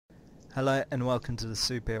Hello and welcome to the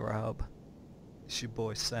Superhero Hub. It's your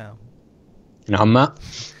boy Sam, And I'm Matt.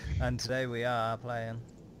 and today we are playing.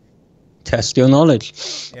 Test your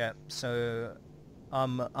knowledge. Yeah, so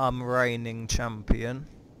I'm reigning champion.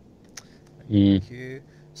 Mm, Thank you.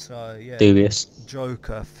 So yeah, dubious.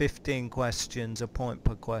 Joker. 15 questions, a point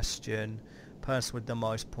per question. Person with the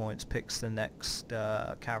most points picks the next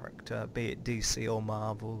character, be it DC or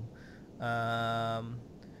Marvel. Um,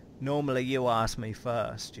 Normally you ask me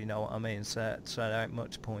first, you know what I mean? So there ain't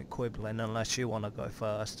much point quibbling unless you want to go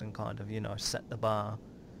first and kind of, set the bar.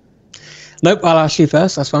 Nope, I'll ask you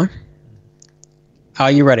first. That's fine.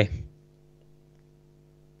 Are you ready?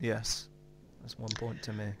 Yes, that's 1 point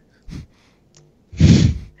to me.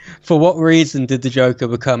 For what reason did the Joker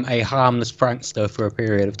become a harmless prankster for a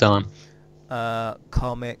period of time?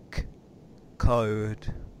 Comic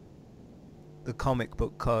code. The comic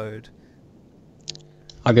book code.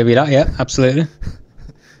 I'll give you that, yeah, absolutely.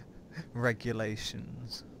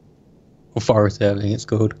 Regulations. Authority, I think it's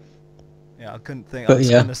called. Yeah, I couldn't think. But I was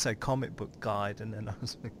yeah. going to say comic book guide, and then I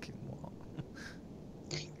was thinking, what?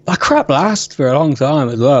 That crap lasted for a long time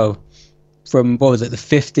as well. From, what was it, the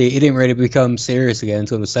 50s? It didn't really become serious again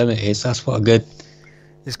until the 70s. That's what a good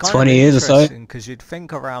It's kind 20 of years or so. interesting because you'd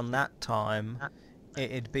think around that time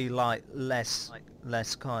it'd be like less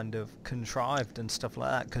kind of contrived and stuff like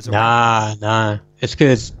that. Cause Nah. It's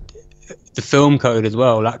because the film code as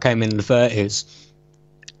well, that came in the 30s.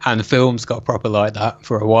 And the films got proper like that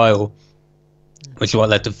for a while, which is what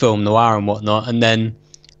led to film noir and whatnot. And then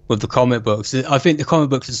with the comic books, I think the comic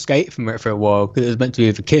books escaped from it for a while because it was meant to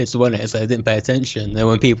be for kids, wasn't it? So they didn't pay attention. And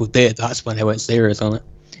when people did, that's when they went serious on it.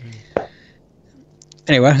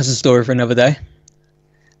 Anyway, that's a story for another day.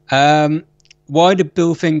 Why did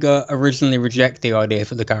Bill Finger originally reject the idea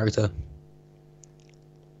for the character?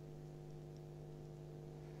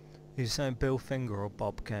 You saying Bill Finger or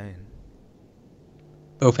Bob Kane?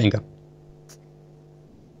 Bill Finger.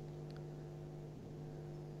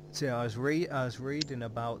 See, I was reading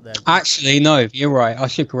about that. Actually, no, you're right. I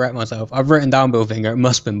should correct myself. I've written down Bill Finger. It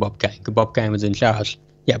must have been Bob Kane because Bob Kane was in charge.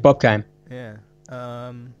 Yeah, Bob Kane. Yeah.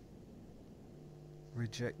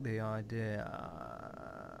 Reject the idea.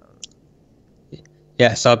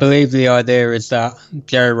 Yes, I believe the idea is that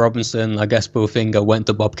Jerry Robinson, I guess Bill Finger, went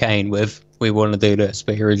to Bob Kane with, we want to do this,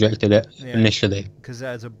 but he rejected it initially. Because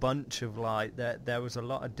there's a bunch of there was a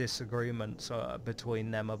lot of disagreements between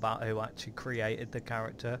them about who actually created the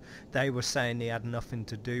character. They were saying he had nothing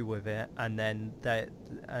to do with it, and then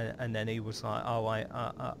he was like, oh,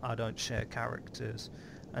 I don't share characters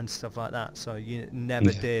and stuff like that. So you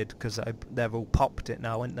never did, because they've all popped it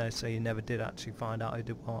now, haven't they? So you never did actually find out who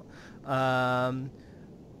did what.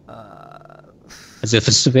 As a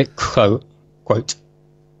specific quote.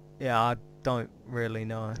 Yeah, I don't really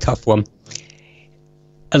know. Tough one.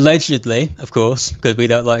 Allegedly, of course, because we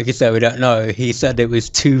don't, like you said, we don't know. He said it was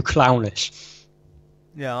too clownish.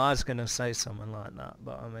 Yeah, I was gonna say something like that,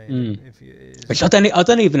 but I mean, Which I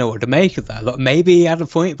don't even know what to make of that. Like, maybe he had a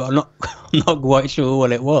point, but I'm not quite sure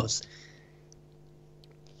what it was.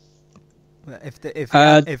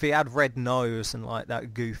 If he had red nose and like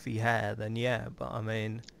that goofy hair, then yeah. But I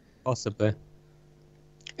mean, possibly.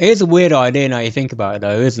 It is a weird idea now you think about it,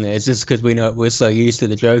 though, isn't it? It's just because we're so used to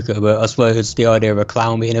the Joker, but I suppose the idea of a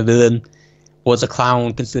clown being a villain. Was a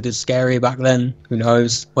clown considered scary back then? Who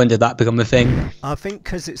knows? When did that become a thing? I think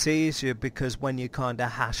because it's easier, because when you kind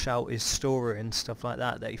of hash out his story and stuff like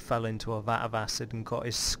that he fell into a vat of acid and got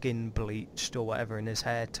his skin bleached or whatever and his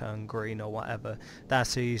hair turned green or whatever,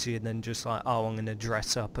 that's easier than just like, oh, I'm going to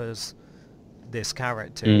dress up as this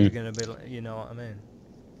character. You're going to be, you know what I mean?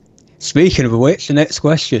 Speaking of which, the next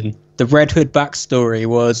question. The Red Hood backstory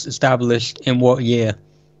was established in what year?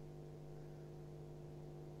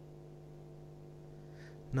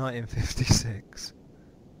 1956.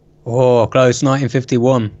 Oh, close.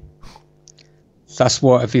 1951. That's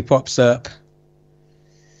what, if he pops up,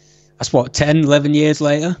 that's what, 10, 11 years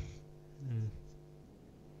later?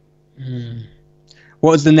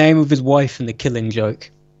 What was the name of his wife in The Killing Joke?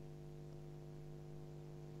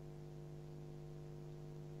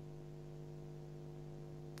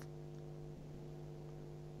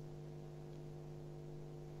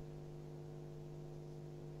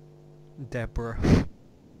 Deborah.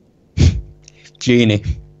 Jeannie.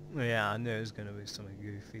 Yeah, I knew it was going to be something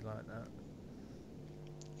goofy like that.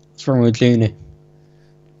 What's wrong with Jeannie?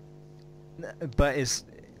 But it's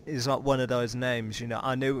like one of those names, you know.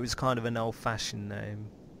 I knew it was kind of an old-fashioned name.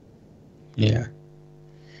 Yeah.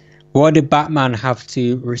 Why did Batman have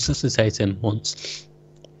to resuscitate him once?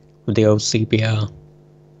 With the old CPR?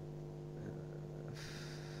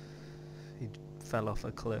 He fell off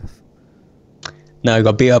a cliff. No, he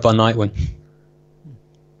got beat up by Nightwing.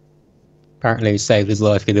 Apparently he saved his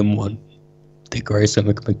life. He didn't want Dick Grayson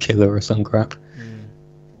to become a killer or some crap.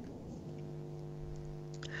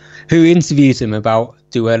 Who interviewed him about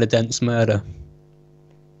Duella Dent's murder?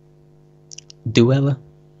 Duella?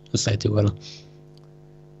 Let's say Duella.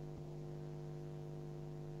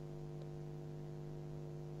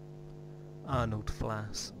 Arnold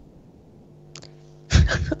Flass.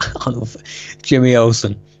 Jimmy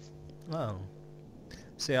Olsen. Oh.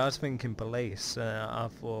 See, I was thinking police. I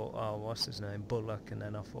thought, oh, what's his name? Bullock, and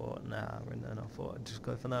then I thought, nah, and then I thought I'd just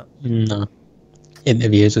go for that. No.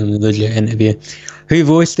 Interviews and a legit interview. Who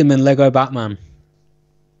voiced him in Lego Batman?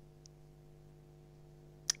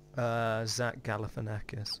 Zach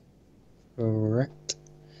Galifianakis. Correct.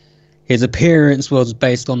 His appearance was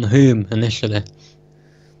based on whom initially?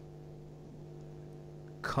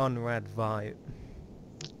 Conrad Veidt.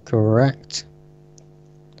 Correct.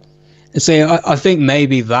 See, I think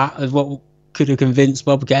maybe that is what could have convinced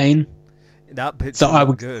Bob Kane. That bit's so I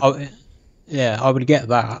would, good. I would get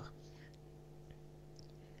that.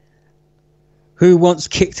 Who once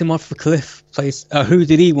kicked him off a cliff? Who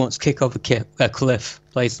did he once kick off a cliff,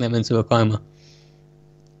 placing him into a coma?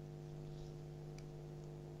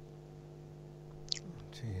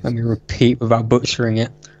 Let me repeat without butchering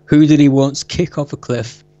it. Who did he once kick off a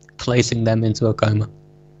cliff, placing them into a coma?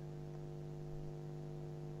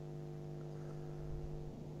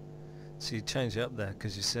 So you changed it up there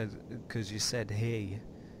because you said he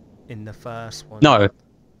in the first one. No.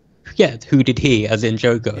 Yeah, who did he, as in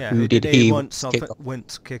Joker? Yeah, who did he once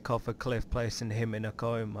kick off a cliff, placing him in a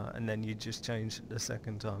coma, and then you just changed it the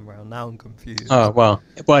second time round. Now I'm confused. Oh, well,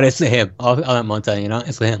 it's him. I don't mind telling you that.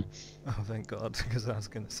 It's him. Oh, thank God, because I was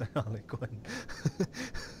going to say Harley Quinn.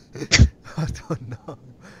 I don't know.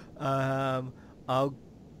 I'll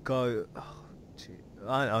go...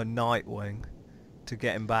 I don't know, Nightwing, to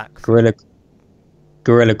get him back. Gorilla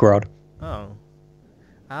Grodd. Oh.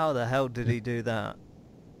 How the hell did he do that?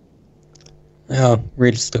 Oh,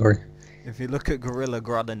 read the story. If you look at Gorilla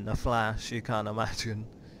Grodd in The Flash, you can't imagine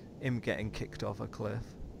him getting kicked off a cliff.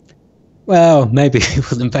 Well, maybe he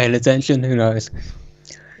wasn't paying attention. Who knows?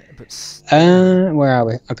 But where are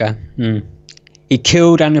we? Okay. He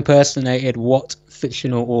killed and impersonated what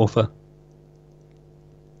fictional author?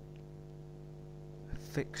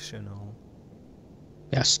 Fictional?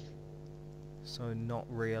 Yes. So not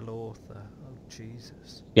real author. Oh,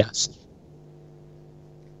 Jesus. Yes.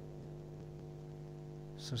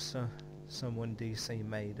 So someone DC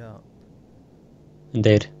made up.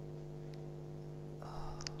 Indeed.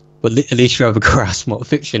 But at least you have a grasp what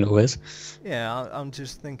fictional is. Yeah, I'm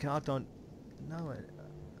just thinking, I don't know it.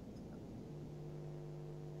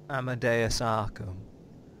 Amadeus Arkham.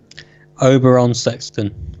 Oberon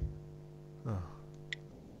Sexton. Oh.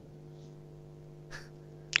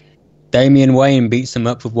 Damian Wayne beats him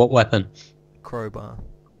up with what weapon? Crowbar.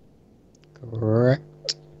 Correct.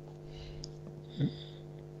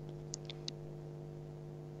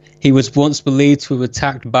 He was once believed to have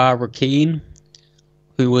attacked Barbara Keene,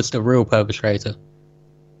 who was the real perpetrator.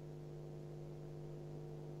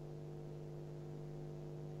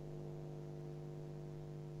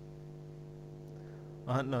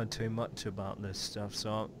 I don't know too much about this stuff,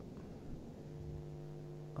 so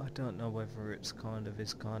I don't know whether it's kind of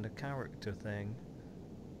his kind of character thing.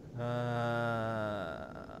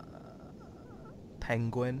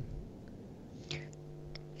 Penguin.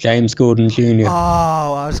 James Gordon Jr.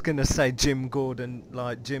 Oh, I was gonna say Jim Gordon,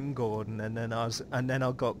 like Jim Gordon, and then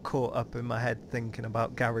I got caught up in my head thinking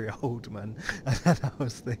about Gary Oldman, and then I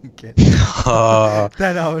was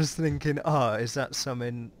thinking, oh, is that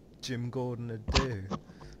something Jim Gordon would do?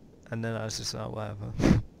 And then I was just like, whatever.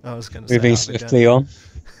 I was gonna say. Moving swiftly on.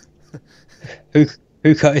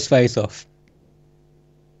 Who cut his face off?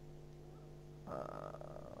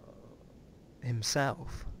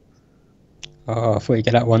 Himself. Oh, I thought you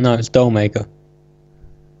get that one. No, it's Dollmaker.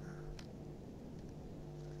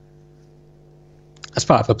 That's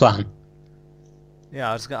part of the plan.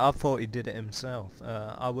 Yeah, I thought he did it himself.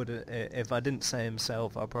 I would, if I didn't say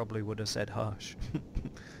himself, I probably would have said Hush.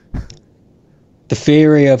 The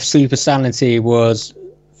theory of super sanity was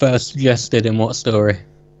first suggested in what story?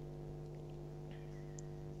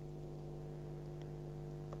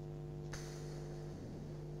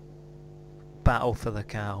 Battle for the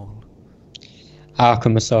Cowl.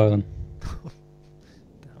 Arkham Asylum.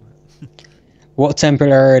 Damn it. What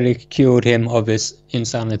temporarily cured him of his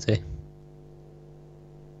insanity?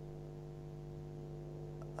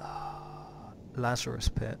 Lazarus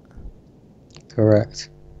Pit. Correct.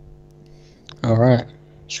 Alright.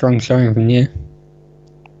 Strong showing from you.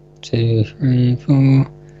 2, 3,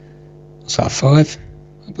 4. Is that 5?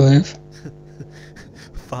 I believe.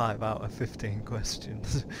 5 out of 15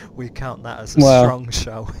 questions. We count that as a Well. strong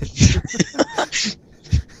showing.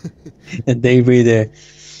 Indeed we do.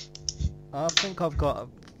 I think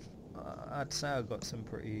I'd say I've got some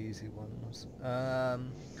pretty easy ones.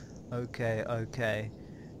 Okay.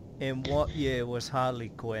 In what year was Harley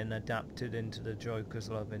Quinn adapted into the Joker's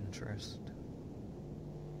love interest?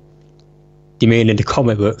 You mean in the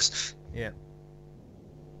comic books? Yeah.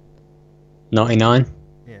 99?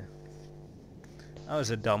 Yeah. That was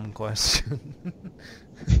a dumb question.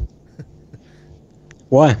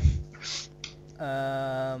 Why?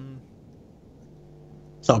 Um...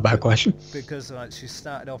 It's not a bad question. Because like she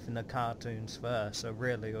started off in the cartoons first, so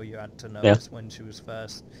really all you had to know Yeah. was when she was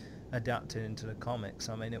first adapted into the comics.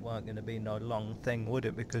 I mean, it weren't going to be no long thing, would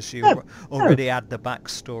it? Because she already had the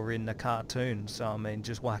backstory in the cartoon, so I mean,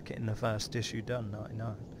 just whack it in the first issue, done,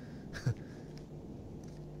 99.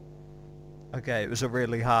 Okay, it was a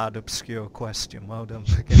really hard, obscure question. Well done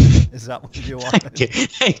for getting it. Is that what you wanted?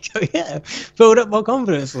 Thank you. Yeah. Build up my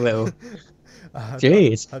confidence a little.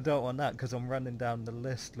 Jeez. I don't want that because I'm running down the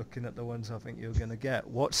list looking at the ones I think you're going to get.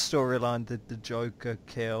 What storyline did the Joker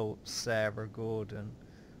kill Sarah Gordon?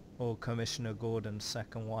 Or Commissioner Gordon's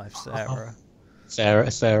second wife, Sarah?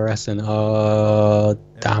 Sarah Essen. Oh,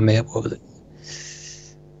 damn it. What was it?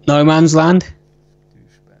 No Man's Land?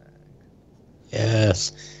 Douchebag.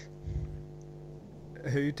 Yes.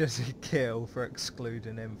 Who does he kill for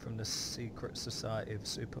excluding him from the secret society of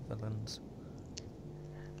supervillains?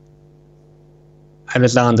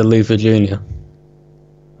 Alexander Luther Jr.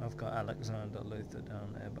 I've got Alexander Luther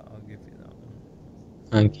down there, but I'll give you that one.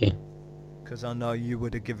 Thank you. Because I know you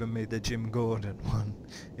would have given me the Jim Gordon one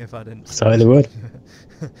if I didn't. I totally would.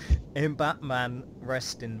 In Batman,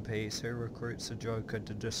 Rest in Peace, who recruits the Joker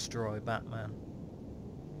to destroy Batman?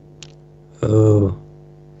 Oh.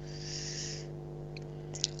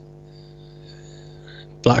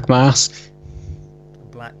 Black Mask.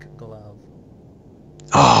 Black Glove.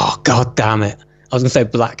 Oh, god damn it. I was going to say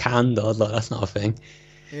Black Hand. I was like, that's not a thing.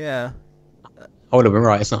 Yeah. I would have been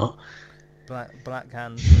right, it's not. Black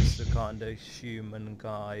Hand was the kind of human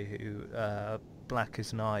guy who,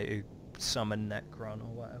 Blackest Night, who summoned Necron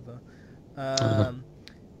or whatever.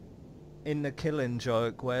 In the Killing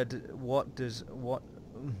Joke, what's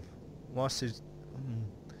his...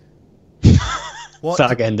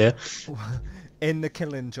 Start again, dear. In the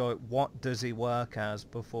Killing Joke, what does he work as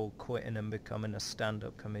before quitting and becoming a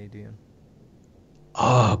stand-up comedian?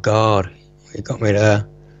 Oh, God. You got me there.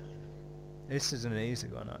 This is an easy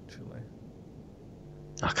one, actually.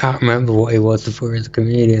 I can't remember what he was before he was a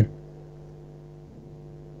comedian.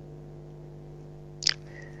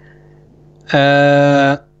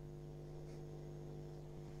 Damn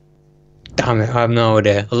it, I have no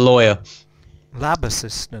idea. A lawyer. Lab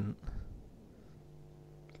assistant.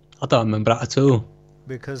 I don't remember that at all.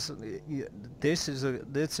 Because this is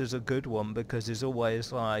a good one because it's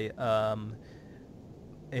always like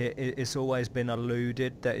it's always been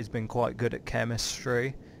alluded that he's been quite good at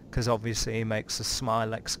chemistry because obviously he makes the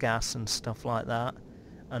Smilex gas and stuff like that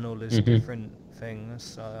and all his different things.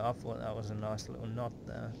 So I thought that was a nice little nod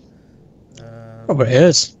there. Probably it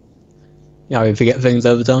is. Yeah, we forget things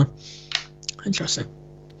over time. Interesting.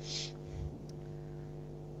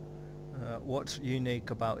 What's unique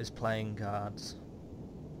about his playing cards?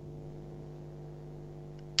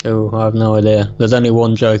 Oh, I have no idea. There's only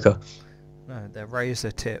one Joker. No, they're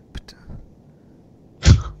razor tipped.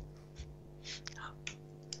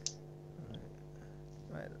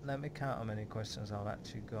 Right, let me count how many questions I've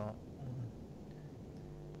actually got.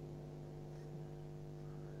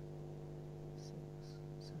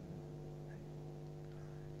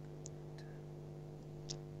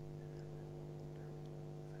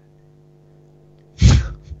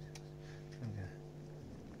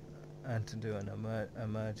 And to do an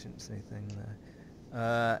emergency thing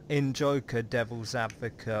there. In Joker, Devil's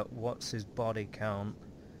Advocate, what's his body count?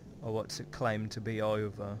 Or what's it claimed to be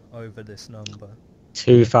over this number?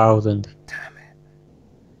 2,000. Damn it.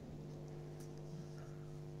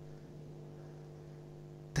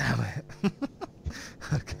 Damn it.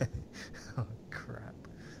 Okay. Oh, crap.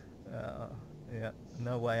 Yeah,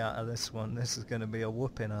 no way out of this one. This is going to be a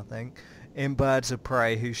whooping, I think. In Birds of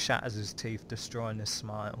Prey, who shatters his teeth, destroying his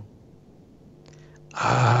smile?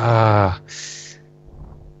 Ah.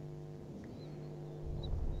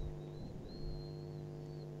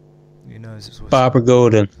 Who knows? This was Barbara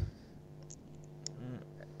Gordon.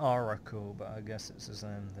 Oracle, but I guess it's the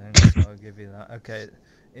same thing, so I'll give you that. Okay,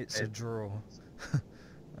 it's a draw.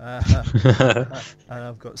 And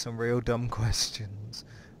I've got some real dumb questions.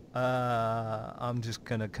 I'm just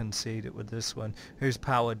gonna concede it with this one. Whose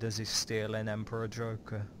power does he steal in Emperor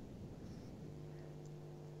Joker?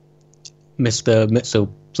 Mr.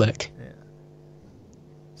 Mitzelfleck. Yeah.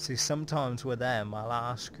 See, sometimes with them, I'll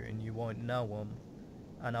ask you and you won't know them,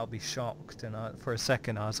 and I'll be shocked. And for a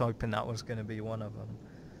second, I was hoping that was going to be one of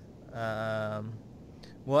them.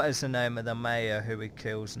 What is the name of the mayor who he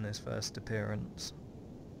kills in his first appearance?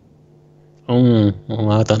 Oh,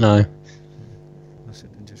 I don't know. I should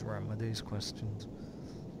have just ran with these questions.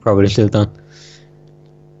 Probably should have done.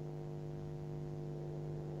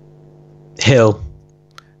 Hill.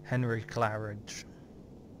 Henry Claridge.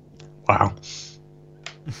 Wow.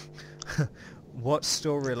 What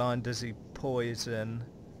storyline does he poison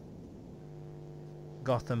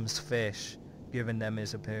Gotham's fish, giving them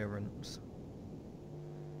his appearance?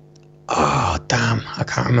 Oh, damn. I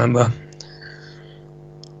can't remember.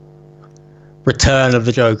 Return of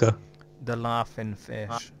the Joker. The Laughing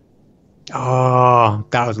Fish. Oh,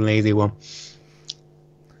 that was an easy one.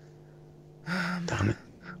 Damn it.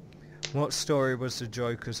 What story was the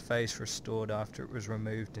Joker's face restored after it was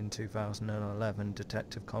removed in 2011,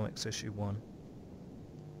 Detective Comics issue 1?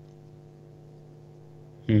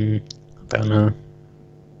 I don't know.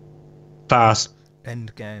 Pass.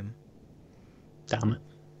 Endgame. Damn it.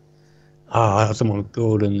 Oh, I have someone with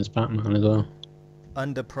Gordon as Batman as well.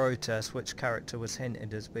 Under protest, which character was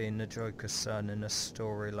hinted as being the Joker's son in a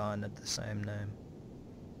storyline of the same name?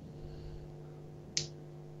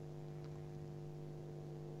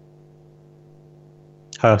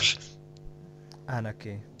 Hush.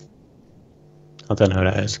 Anarchy. I don't know who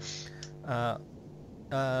that is.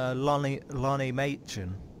 Lonnie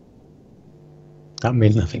Machin. That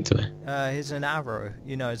means nothing to me. He's an arrow.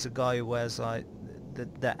 You know, he's a guy who wears like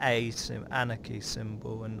the A anarchy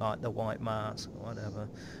symbol and like the white mask or whatever.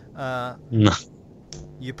 No.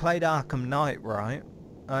 You played Arkham Knight, right?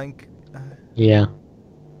 I think. Yeah.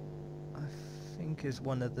 I think is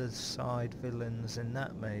one of the side villains in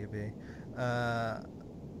that, maybe.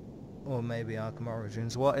 Or maybe Arkham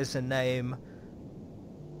Origins. What is the name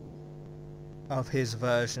of his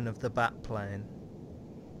version of the Batplane?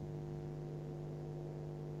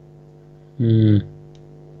 You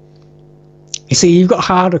see, you've got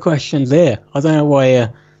harder questions there. I don't know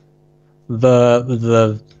why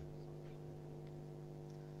the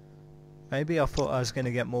Maybe I thought I was going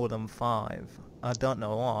to get more than 5. I don't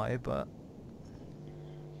know why, but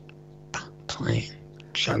Batplane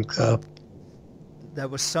Joker. there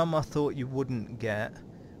was some I thought you wouldn't get,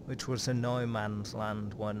 which was a No Man's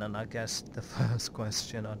Land one, and I guess the first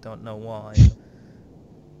question, I don't know why.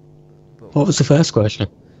 But What was the first question?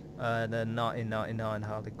 the 1999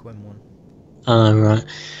 Harley Quinn one. Oh, right.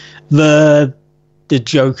 The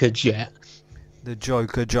Joker jet. The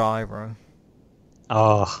Joker Gyro.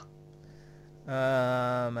 Oh.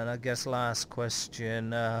 And I guess last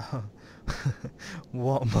question,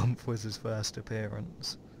 what month was his first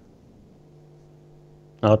appearance?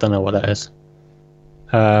 I don't know what that is.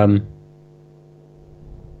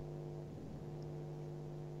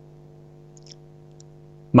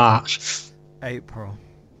 March. April.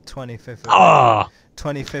 25th of, Oh!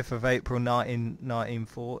 25th of April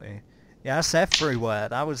 1940. Yeah, that's everywhere.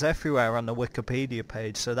 That was everywhere on the Wikipedia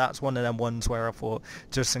page, so that's one of them ones where I thought,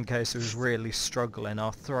 just in case it was really struggling,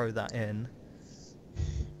 I'll throw that in.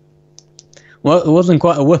 Well, it wasn't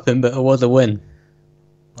quite a whipping, but it was a win.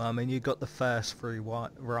 I mean, you got the first 3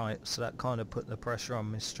 right, so that kind of put the pressure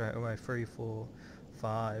on me straight away. 3, 4,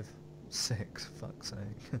 5, 6, fuck's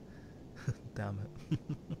sake. Damn it.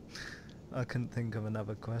 I couldn't think of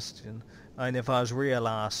another question. I mean, if I was real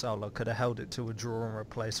arsehole, I could have held it to a draw and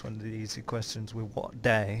replaced one of the easy questions with what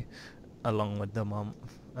day, along with the month.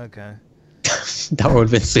 Okay. That would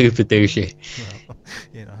have been super douchey. Well,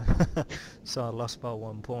 you know. So I lost by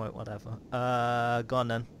 1 point, whatever. Go on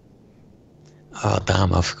then. Oh,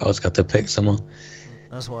 damn, I forgot I was going to pick someone.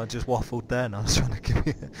 That's why I just waffled then. I was trying to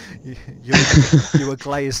give you... You were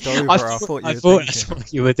glazed over. I thought that's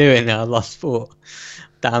what you were doing. I lost thought.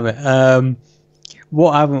 Damn it.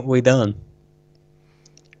 What haven't we done?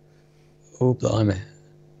 Oh, blimey.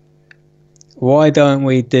 Why don't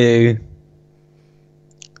we do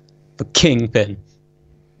the Kingpin?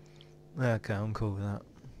 Okay, I'm cool with that.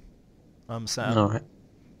 I'm Sam. Alright.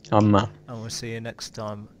 I'm Matt. And we'll see you next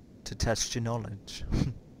time to test your knowledge.